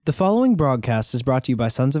The following broadcast is brought to you by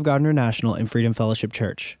Sons of God International and Freedom Fellowship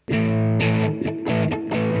Church. Hello,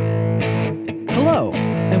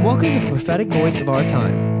 and welcome to the prophetic voice of our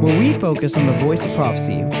time, where we focus on the voice of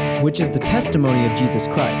prophecy, which is the testimony of Jesus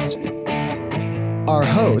Christ. Our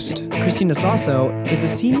host, Christina Sasso, is a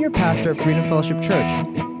senior pastor at Freedom Fellowship Church.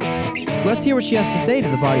 Let's hear what she has to say to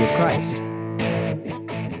the body of Christ.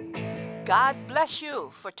 God bless you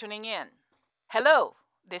for tuning in. Hello,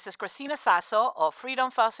 this is Christina Sasso of Freedom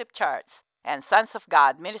Fellowship Church and Sons of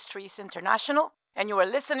God Ministries International, and you are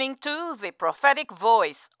listening to the prophetic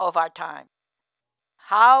voice of our time.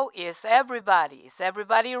 How is everybody? Is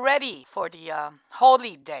everybody ready for the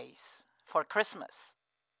holy days, for Christmas?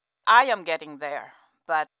 I am getting there,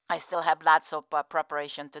 but I still have lots of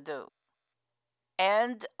preparation to do.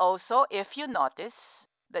 And also, if you notice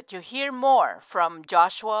that you hear more from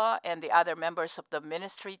Joshua and the other members of the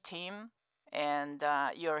ministry team, and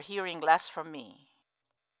you're hearing less from me,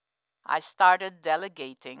 I started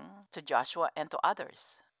delegating to Joshua and to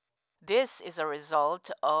others. This is a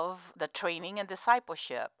result of the training and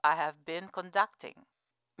discipleship I have been conducting,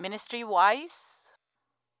 ministry-wise,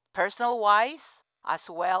 personal-wise, as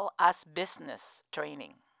well as business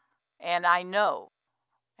training. And I know,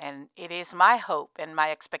 and it is my hope and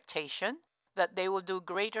my expectation, that they will do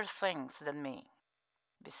greater things than me.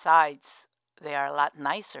 Besides, they are a lot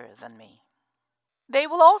nicer than me. They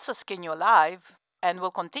will also skin you alive and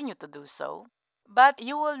will continue to do so, but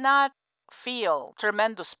you will not feel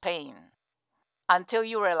tremendous pain until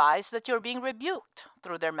you realize that you're being rebuked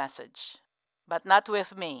through their message. But not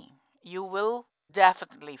with me. You will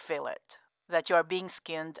definitely feel it, that you're being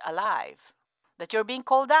skinned alive, that you're being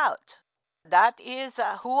called out. That is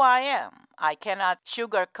who I am. I cannot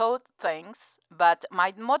sugarcoat things, but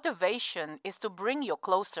my motivation is to bring you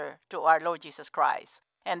closer to our Lord Jesus Christ.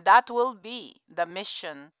 And that will be the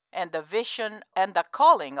mission and the vision and the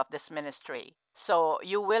calling of this ministry. So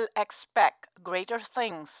you will expect greater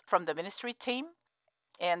things from the ministry team,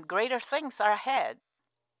 and greater things are ahead.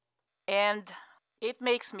 And it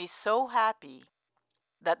makes me so happy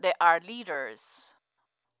that there are leaders,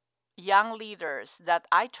 young leaders that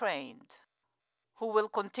I trained, who will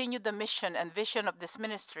continue the mission and vision of this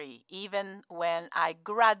ministry even when I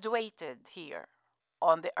graduated here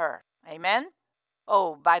on the earth. Amen?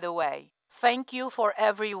 Oh, by the way, thank you for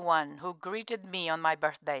everyone who greeted me on my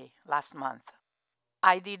birthday last month.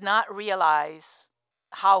 I did not realize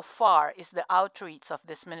how far is the outreach of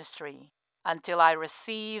this ministry until I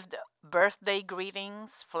received birthday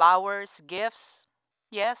greetings, flowers, gifts,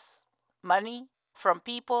 yes, money from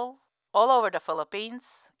people all over the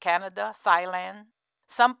Philippines, Canada, Thailand,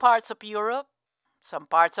 some parts of Europe, some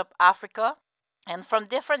parts of Africa, and from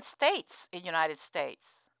different states in the United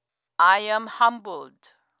States. I am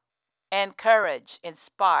humbled, encouraged,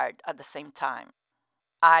 inspired at the same time.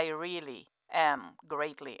 I really am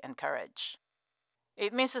greatly encouraged.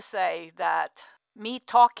 It means to say that me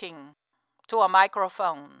talking to a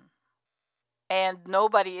microphone and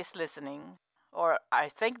nobody is listening, or I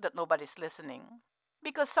think that nobody's listening,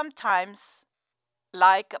 because sometimes,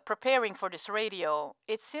 like preparing for this radio,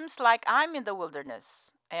 it seems like I'm in the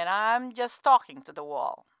wilderness and I'm just talking to the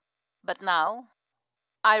wall. But now,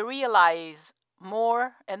 I realize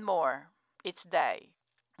more and more each day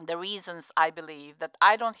the reasons I believe that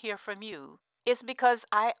I don't hear from you is because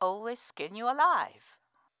I always skin you alive.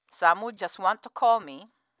 Some would just want to call me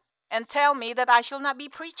and tell me that I shall not be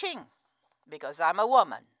preaching because I'm a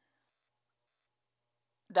woman,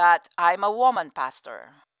 that I'm a woman pastor,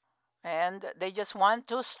 and they just want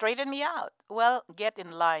to straighten me out. Well, get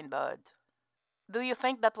in line, bud. Do you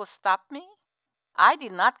think that will stop me? I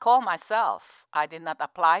did not call myself. I did not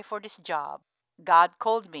apply for this job. God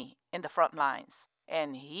called me in the front lines,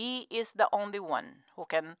 and He is the only one who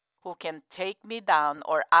can take me down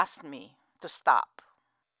or ask me to stop.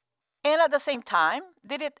 And at the same time,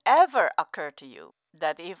 did it ever occur to you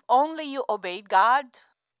that if only you obeyed God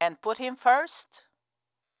and put Him first,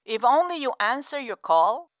 if only you answer your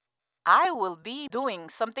call, I will be doing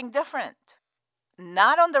something different.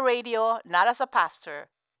 Not on the radio, not as a pastor.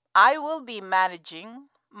 I will be managing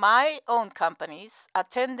my own companies,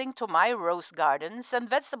 attending to my rose gardens and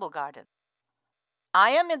vegetable garden. I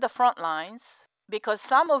am in the front lines because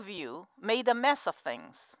some of you made a mess of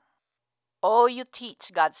things. All you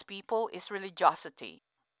teach God's people is religiosity.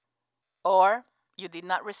 Or you did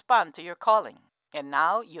not respond to your calling, and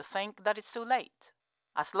now you think that it's too late.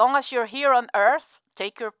 As long as you're here on earth,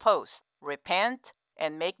 take your post, repent,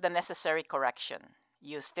 and make the necessary correction.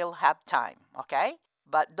 You still have time, okay?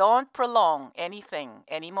 But don't prolong anything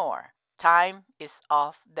anymore. Time is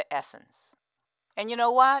of the essence. And you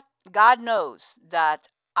know what? God knows that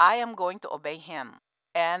I am going to obey Him.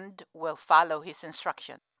 and will follow his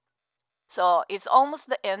instruction. So it's almost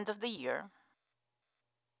the end of the year.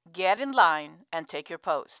 Get in line and take your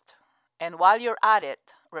post. And while you're at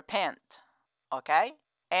it, repent, okay?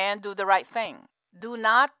 And do the right thing. Do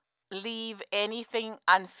not leave anything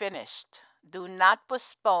unfinished. Do not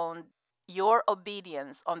postpone your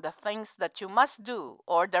obedience on the things that you must do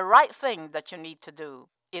or the right thing that you need to do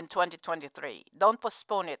in 2023. Don't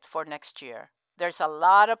postpone it for next year. There's a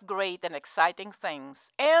lot of great and exciting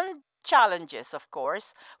things and challenges, of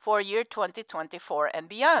course, for year 2024 and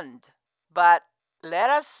beyond. But let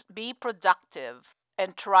us be productive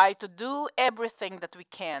and try to do everything that we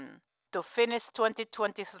can to finish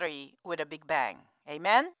 2023 with a big bang.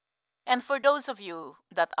 Amen? And for those of you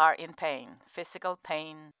that are in pain, physical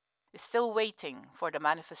pain, still waiting for the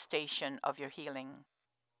manifestation of your healing,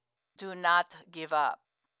 do not give up.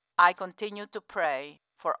 I continue to pray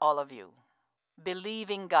for all of you,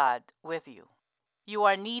 believing God with you. You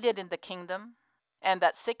are needed in the kingdom, and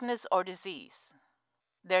that sickness or disease,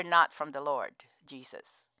 they're not from the Lord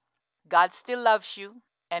Jesus. God still loves you,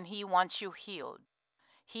 and He wants you healed.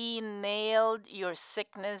 He nailed your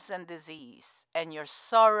sickness and disease and your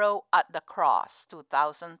sorrow at the cross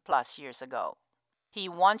 2,000 plus years ago. He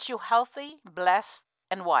wants you healthy, blessed,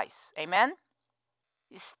 and wise. Amen?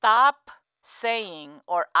 Stop saying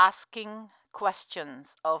or asking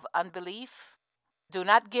questions of unbelief. Do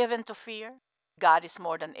not give in to fear. God is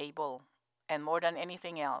more than able, and more than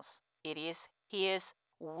anything else, it is His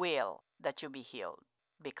will that you be healed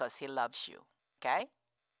because He loves you. Okay?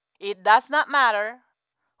 It does not matter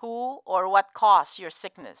who or what caused your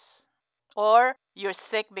sickness, or you're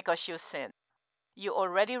sick because you sinned. You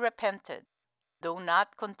already repented. Do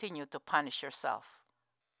not continue to punish yourself.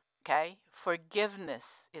 Okay?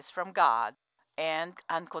 Forgiveness is from God and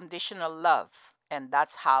unconditional love, and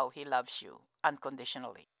that's how He loves you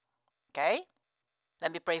unconditionally. Okay?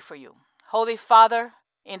 Let me pray for you. Holy Father,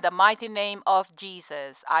 in the mighty name of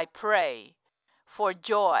Jesus, I pray for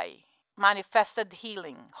joy, manifested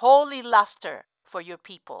healing, holy laughter for your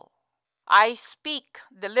people. I speak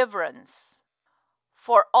deliverance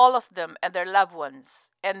for all of them and their loved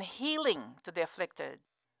ones, and healing to the afflicted.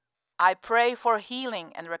 I pray for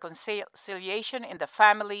healing and reconciliation in the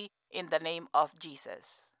family in the name of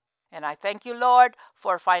Jesus. And I thank you, Lord,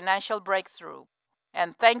 for financial breakthrough.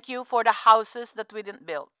 And thank you for the houses that we didn't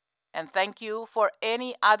build. And thank you for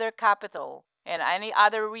any other capital and any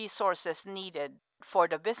other resources needed for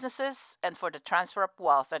the businesses and for the transfer of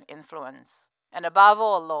wealth and influence. And above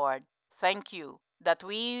all, Lord, thank you that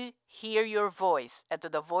we hear your voice, and to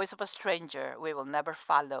the voice of a stranger we will never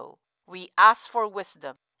follow. We ask for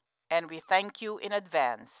wisdom, and we thank you in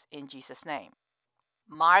advance in Jesus' name.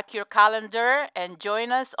 Mark your calendar and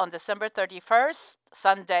join us on December 31st,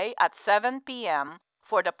 Sunday at 7 p.m.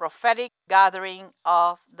 for the prophetic gathering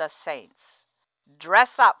of the saints.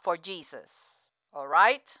 Dress up for Jesus, all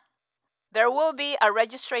right? There will be a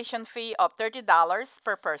registration fee of $30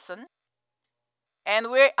 per person,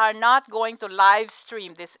 and we are not going to live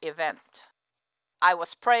stream this event. I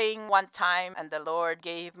was praying one time and the Lord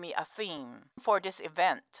gave me a theme for this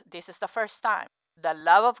event. This is the first time. The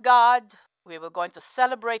love of God. We will going to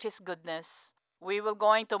celebrate His goodness. We will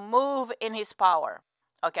going to move in His power.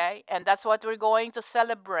 Okay? And that's what we're going to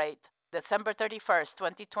celebrate December 31st,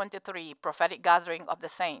 2023, prophetic gathering of the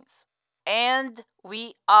saints. And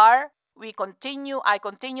I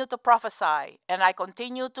continue to prophesy, and I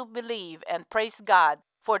continue to believe and praise God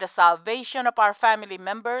for the salvation of our family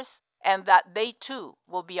members, and that they too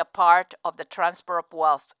will be a part of the transfer of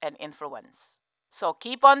wealth and influence. So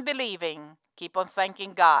keep on believing, keep on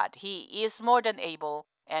thanking God. He is more than able,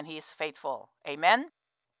 and He is faithful. Amen?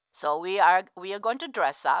 So we are going to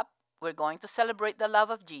dress up. We're going to celebrate the love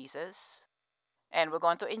of Jesus, and we're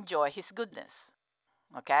going to enjoy His goodness.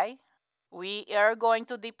 Okay? We are going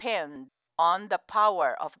to depend on the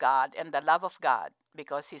power of God and the love of God,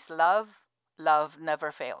 because His love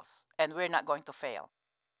never fails, and we're not going to fail.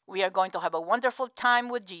 We are going to have a wonderful time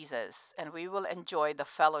with Jesus, and we will enjoy the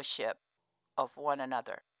fellowship of one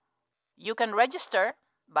another. You can register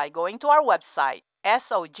by going to our website,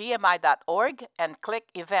 sogmi.org, and click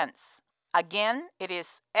Events. Again, it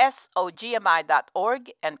is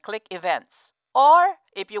sogmi.org and click Events. Or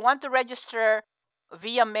if you want to register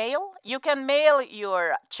via mail, you can mail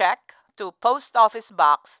your check to Post Office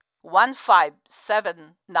Box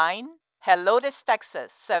 1579, Helotes,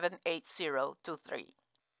 Texas 78023.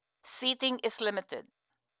 Seating is limited,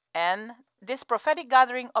 and this prophetic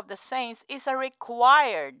gathering of the saints is a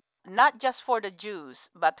required, not just for the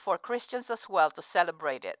Jews, but for Christians as well to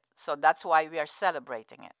celebrate it. So that's why we are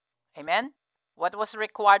celebrating it. Amen? What was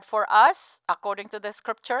required for us according to the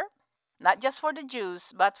scripture? not just for the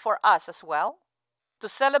Jews, but for us as well, to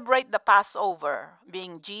celebrate the Passover,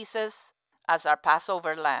 being Jesus as our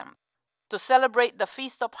Passover lamb, to celebrate the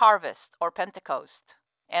Feast of Harvest or Pentecost,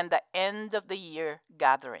 and the end of the year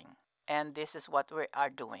gathering. And this is what we are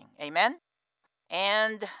doing. Amen?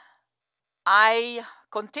 And I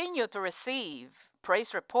continue to receive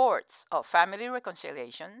praise reports of family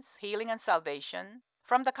reconciliations, healing, and salvation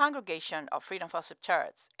from the congregation of Freedom Fellowship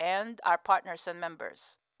Church and our partners and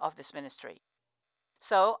members of this ministry.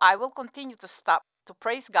 So I will continue to stop to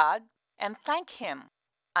praise God and thank Him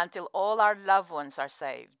until all our loved ones are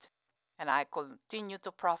saved. And I continue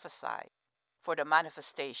to prophesy for the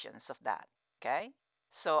manifestations of that. Okay?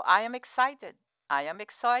 So I am excited. I am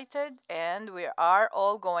excited, and we are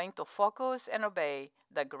all going to focus and obey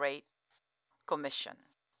the Great Commission.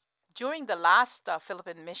 During the last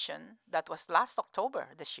Philippine mission, that was last October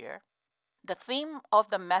this year, the theme of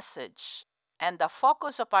the message and the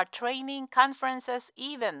focus of our training, conferences,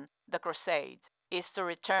 even the crusade, is to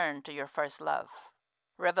return to your first love.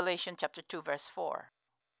 Revelation chapter 2, verse 4.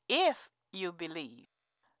 If you believe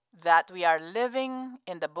that we are living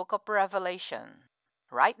in the book of Revelation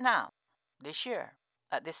right now, this year,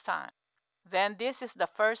 at this time, then this is the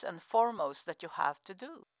first and foremost that you have to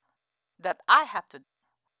do, that I have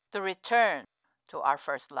to return to our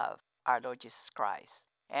first love, our Lord Jesus Christ.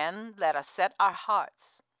 And let us set our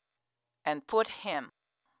hearts and put Him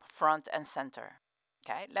front and center.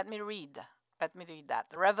 Okay, let me read that.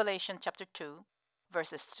 Revelation chapter 2,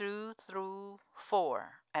 verses 2 through 4.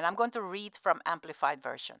 And I'm going to read from Amplified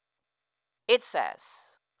Version. It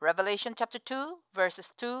says, Revelation chapter 2,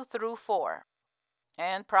 verses 2 through 4.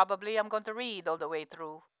 And probably I'm going to read all the way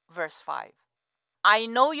through verse 5. I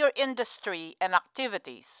know your industry and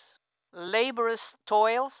activities, laborious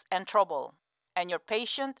toils and trouble, and your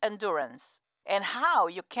patient endurance, and how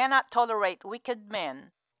you cannot tolerate wicked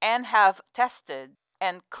men, and have tested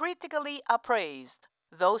and critically appraised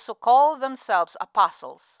those who call themselves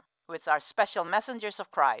apostles, which are special messengers of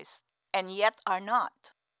Christ, and yet are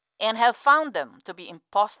not, and have found them to be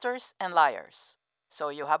impostors and liars. So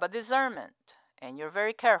you have a discernment, and you're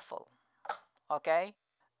very careful, okay?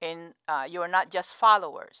 You are not just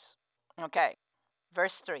followers, okay?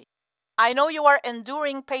 Verse 3. I know you are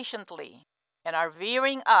enduring patiently and are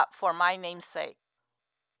rearing up for my name's sake,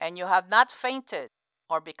 and you have not fainted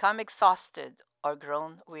or become exhausted or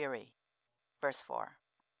grown weary. Verse 4.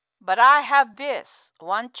 But I have this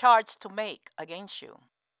one charge to make against you,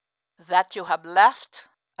 that you have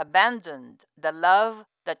abandoned the love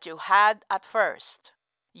that you had at first.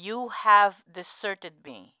 You have deserted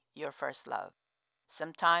me, your first love.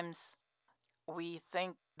 Sometimes we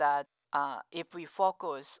think that if we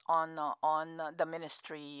focus on the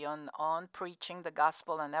ministry, on preaching the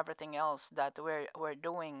gospel and everything else, that we're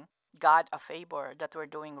doing God a favor, that we're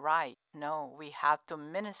doing right. No, we have to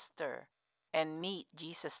minister and meet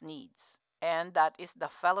Jesus' needs. And that is the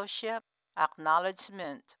fellowship,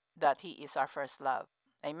 acknowledgement that He is our first love.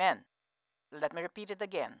 Amen. Let me repeat it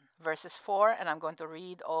again. Verses 4, and I'm going to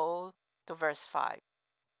read all to verse 5.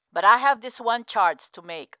 But I have this one charge to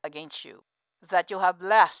make against you, that you have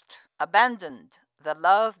abandoned the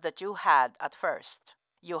love that you had at first.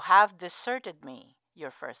 You have deserted me,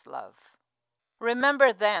 your first love.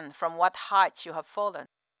 Remember then from what heights you have fallen.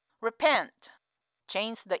 Repent.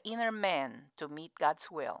 Change the inner man to meet God's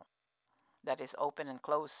will. That is open and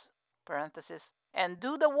close parenthesis. And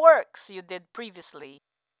do the works you did previously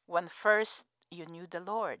when first you knew the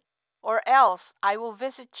Lord. Or else I will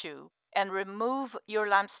visit you and remove your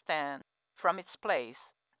lampstand from its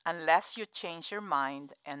place unless you change your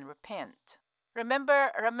mind and repent.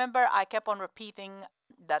 Remember, I kept on repeating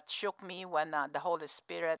that shook me when the Holy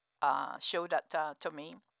Spirit showed that to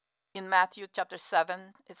me. In Matthew chapter 7,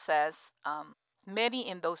 it says, many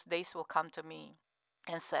in those days will come to me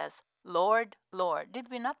and says, Lord, Lord, did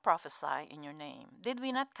we not prophesy in your name? Did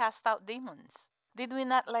we not cast out demons? Did we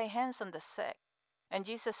not lay hands on the sick? And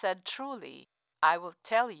Jesus said, truly, I will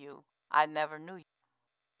tell you, I never knew you.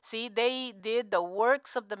 See, they did the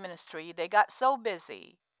works of the ministry. They got so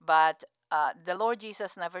busy, but the Lord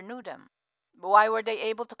Jesus never knew them. Why were they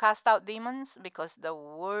able to cast out demons? Because the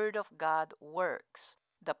Word of God works.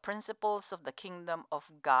 The principles of the kingdom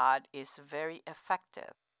of God is very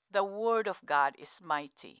effective. The Word of God is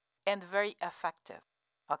mighty and very effective.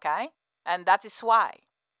 Okay? And that is why.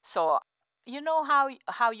 So, you know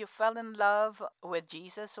how you fell in love with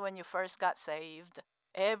Jesus when you first got saved?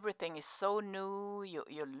 Everything is so new.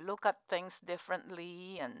 You look at things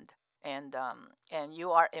differently, and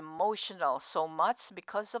you are emotional so much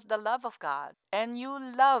because of the love of God, and you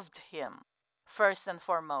loved Him first and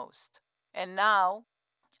foremost. And now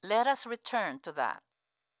let us return to that.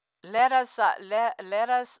 let us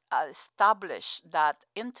establish that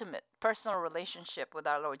intimate personal relationship with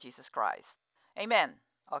our Lord Jesus Christ. Amen.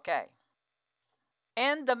 Okay.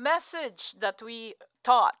 And the message that we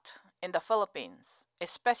taught in the Philippines,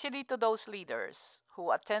 especially to those leaders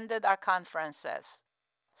who attended our conferences,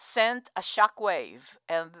 sent a shockwave,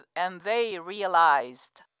 and they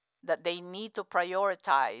realized that they need to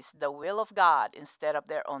prioritize the will of God instead of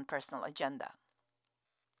their own personal agenda.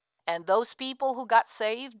 And those people who got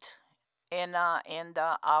saved in our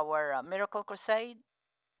Miracle Crusade,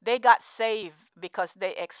 they got saved because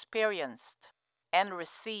they experienced and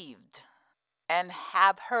received and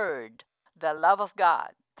have heard the love of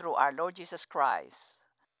God through our Lord Jesus Christ,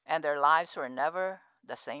 and their lives were never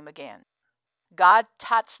the same again. God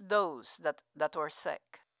touched those that were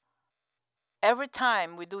sick. Every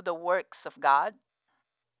time we do the works of God,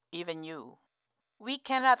 even you, we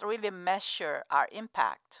cannot really measure our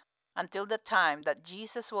impact until the time that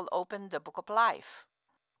Jesus will open the book of life.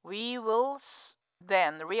 We will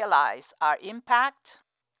then realize our impact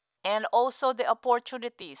and also the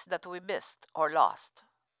opportunities that we missed or lost.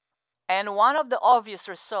 And one of the obvious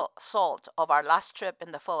result of our last trip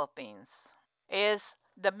in the Philippines is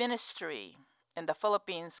the ministry in the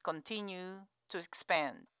Philippines continue to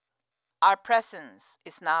expand. Our presence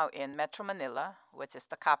is now in Metro Manila, which is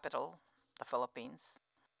the capital, the Philippines,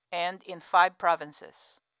 and in 5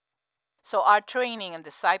 provinces. So our training and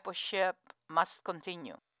discipleship must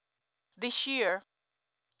continue. This year,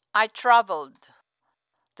 I traveled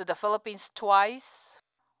to the Philippines twice,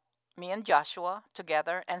 me and Joshua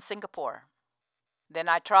together, and Singapore. Then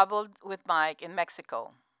I traveled with Mike in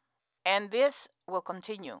Mexico. And this will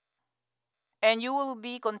continue. And you will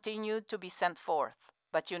be continued to be sent forth,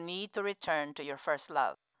 but you need to return to your first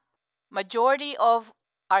love. Majority of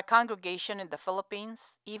our congregation in the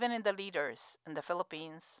Philippines, even in the leaders in the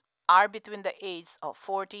Philippines, are between the age of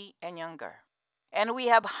 40 and younger. And we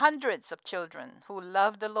have hundreds of children who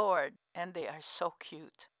love the Lord, and they are so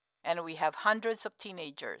cute. And we have hundreds of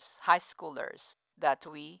teenagers, high schoolers, that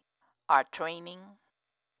we are training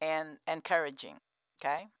and encouraging.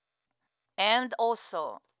 Okay? And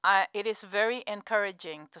also, it is very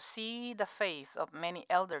encouraging to see the faith of many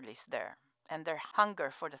elderlies there, and their hunger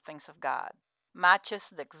for the things of God matches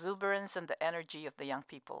the exuberance and the energy of the young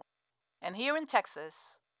people. And here in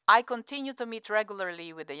Texas, I continue to meet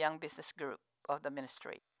regularly with the young business group of the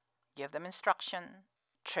ministry, give them instruction,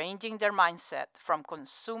 changing their mindset from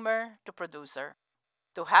consumer to producer,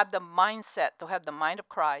 to have the mindset, to have the mind of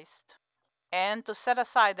Christ, and to set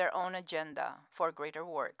aside their own agenda for greater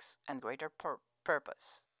works and greater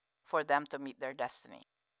purpose for them to meet their destiny.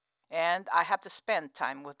 And I have to spend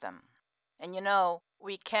time with them. And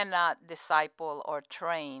we cannot disciple or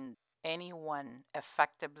train anyone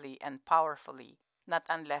effectively and powerfully, not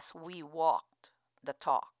unless we walked the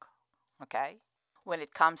talk. Okay? When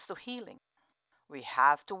it comes to healing, we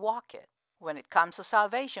have to walk it. When it comes to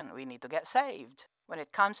salvation, we need to get saved. When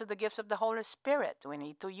it comes to the gifts of the Holy Spirit, we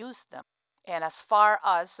need to use them. And as far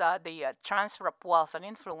as the transfer of wealth and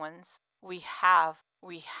influence, we have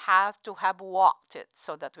to have walked it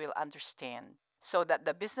so that we'll understand, so that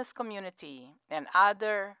the business community and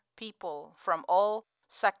other people from all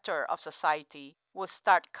sector of society will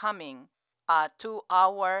start coming to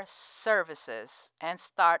our services and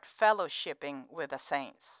start fellowshipping with the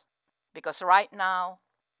saints. Because right now,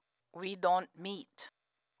 we don't meet.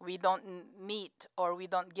 We don't meet, or we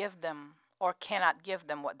don't give them or cannot give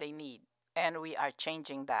them what they need. And we are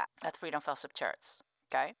changing that at Freedom Fellowship Church.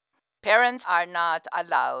 Okay? Parents are not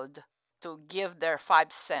allowed to give their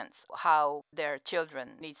 5 cents how their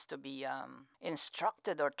children needs to be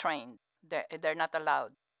instructed or trained. They're not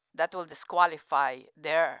allowed. That will disqualify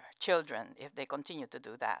their children if they continue to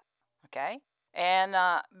do that. Okay? And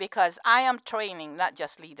because I am training not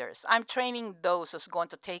just leaders, I'm training those who's going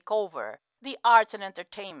to take over the arts and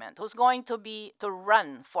entertainment, who's going to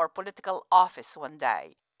run for political office one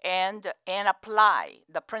day, and apply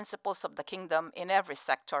the principles of the kingdom in every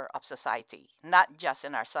sector of society, not just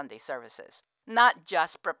in our Sunday services, not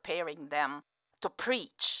just preparing them to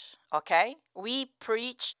preach. Okay? We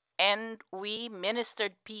preach and we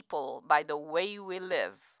ministered people by the way we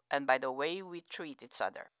live and by the way we treat each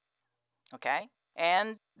other. Okay?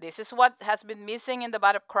 And this is what has been missing in the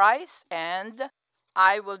body of Christ, and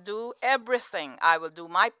I will do everything. I will do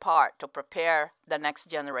my part to prepare the next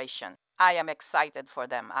generation. I am excited for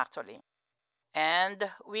them, actually.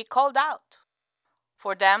 And we called out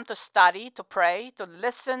for them to study, to pray, to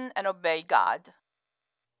listen and obey God.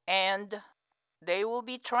 And they will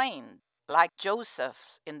be trained like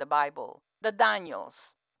Joseph's in the Bible, the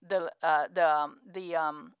Daniels, the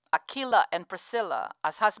Aquila and Priscilla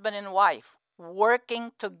as husband and wife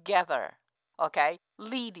working together. Okay?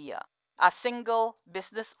 Lydia, a single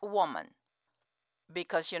businesswoman.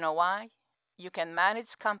 Because you know why? You can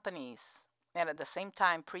manage companies and at the same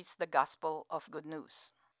time preach the gospel of good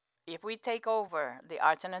news. If we take over the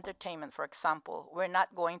arts and entertainment, for example, we're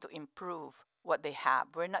not going to improve what they have.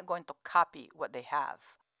 We're not going to copy what they have.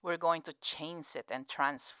 We're going to change it and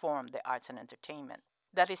transform the arts and entertainment.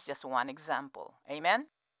 That is just one example. Amen?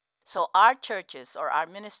 So our churches or our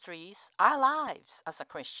ministries, our lives as a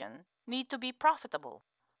Christian need to be profitable.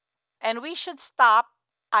 And we should stop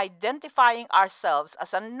identifying ourselves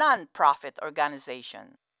as a non-profit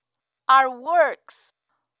organization. Our works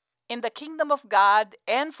in the kingdom of God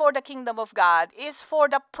and for the kingdom of God is for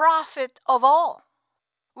the profit of all.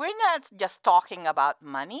 We're not just talking about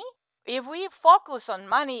money. If we focus on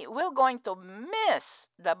money, we're going to miss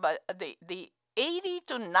the 80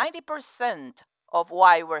 to 90% of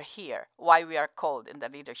why we're here, why we are called in the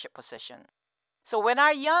leadership position. So when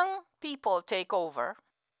our young people take over,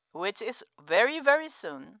 which is very, very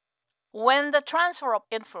soon, when the transfer of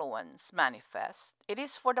influence manifests, it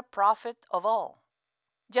is for the profit of all.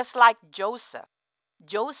 Just like Joseph.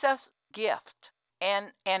 Joseph's gift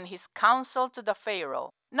and his counsel to the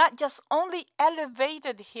Pharaoh not just only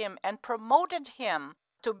elevated him and promoted him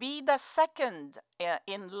to be the second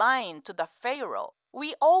in line to the Pharaoh.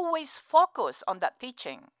 We always focus on that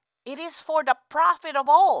teaching. It is for the profit of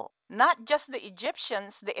all, not just the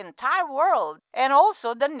Egyptians, the entire world, and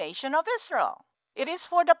also the nation of Israel. It is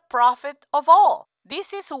for the profit of all.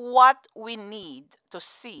 This is what we need to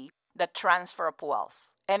see the transfer of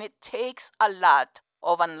wealth. And it takes a lot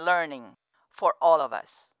of unlearning for all of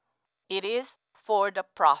us. It is for the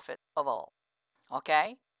profit of all.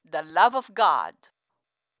 Okay? The love of God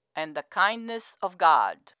and the kindness of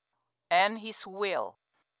God and His will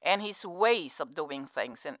and His ways of doing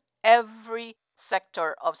things in every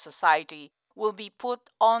sector of society will be put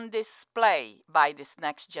on display by this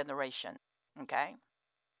next generation. Okay?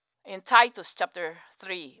 In Titus chapter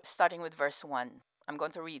 3, starting with verse 1, I'm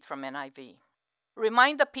going to read from NIV.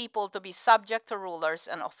 Remind the people to be subject to rulers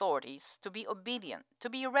and authorities, to be obedient, to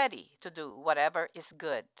be ready to do whatever is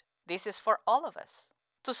good. This is for all of us.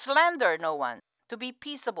 To slander no one, to be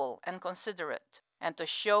peaceable and considerate, and to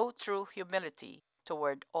show true humility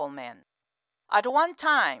toward all men. At one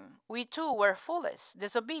time, we too were foolish,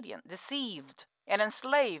 disobedient, deceived, and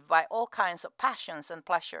enslaved by all kinds of passions and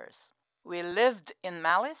pleasures. We lived in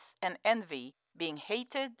malice and envy, being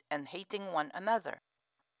hated and hating one another.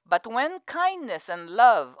 But when kindness and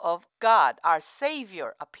love of God, our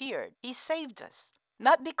Savior, appeared, He saved us,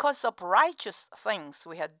 not because of righteous things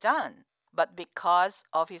we had done, but because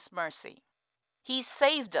of His mercy. He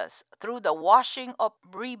saved us through the washing of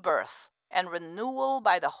rebirth and renewal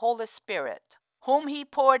by the Holy Spirit, whom He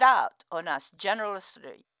poured out on us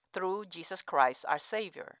generously through Jesus Christ our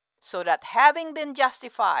Savior, so that having been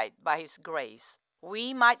justified by His grace,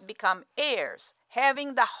 we might become heirs,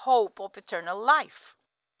 having the hope of eternal life.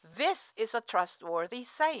 This is a trustworthy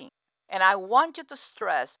saying, and I want you to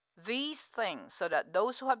stress these things so that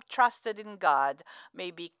those who have trusted in God may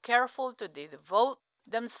be careful to devote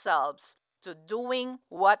themselves to doing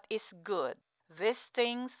what is good. These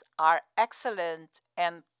things are excellent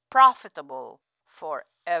and profitable for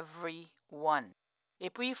everyone.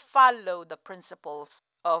 If we follow the principles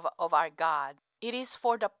of our God, it is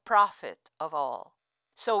for the profit of all.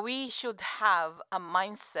 So we should have a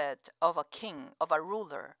mindset of a king, of a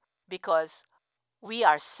ruler, because we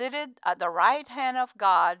are seated at the right hand of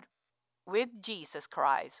God with Jesus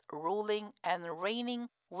Christ, ruling and reigning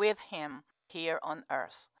with Him here on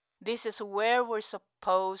earth. This is where we're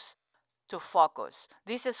supposed to focus.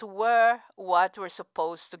 This is what we're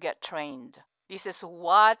supposed to get trained. This is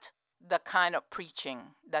what the kind of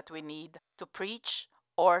preaching that we need to preach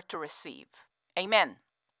or to receive. Amen.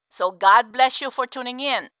 So God bless you for tuning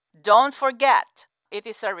in. Don't forget, it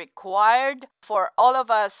is required for all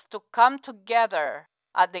of us to come together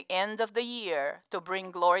at the end of the year to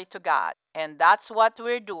bring glory to God. And that's what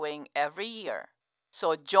we're doing every year.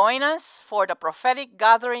 So join us for the prophetic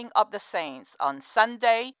gathering of the saints on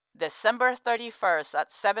Sunday, December 31st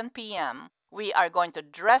at 7 p.m. We are going to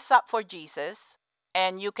dress up for Jesus,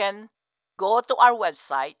 and you can go to our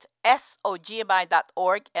website,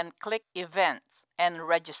 sogmi.org, and click events and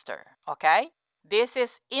register, okay? This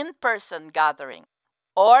is in-person gathering.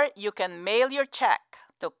 Or you can mail your check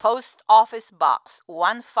to Post Office Box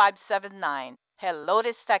 1579,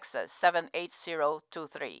 Helotes, Texas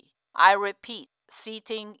 78023. I repeat,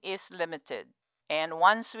 seating is limited. And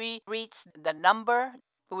once we reach the number,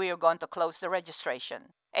 we are going to close the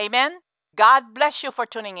registration. Amen? God bless you for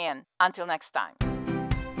tuning in. Until next time.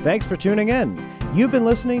 Thanks for tuning in. You've been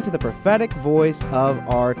listening to the prophetic voice of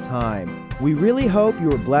our time. We really hope you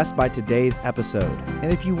were blessed by today's episode.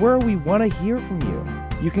 And if you were, we want to hear from you.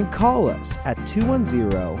 You can call us at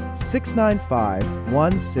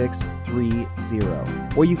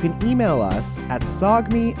 210-695-1630, or you can email us at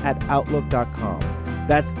sogmi@outlook.com.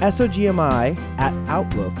 That's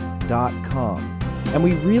SOGMI@outlook.com. And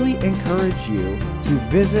we really encourage you to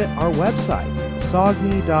visit our website,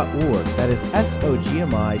 sogmi.org. That is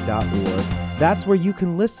SOGMI.org. That's where you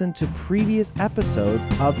can listen to previous episodes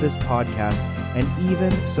of this podcast and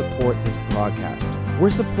even support this broadcast.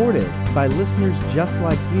 We're supported by listeners just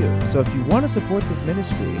like you. So if you want to support this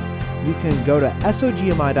ministry, you can go to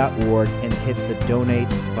SOGMI.org and hit the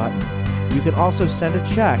donate button. You can also send a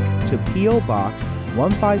check to P.O. Box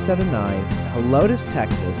 1579, Helotes,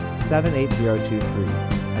 Texas 78023.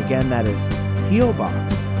 Again, that is P.O.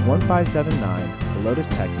 Box 1579, Helotes,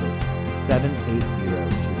 Texas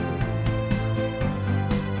 78023.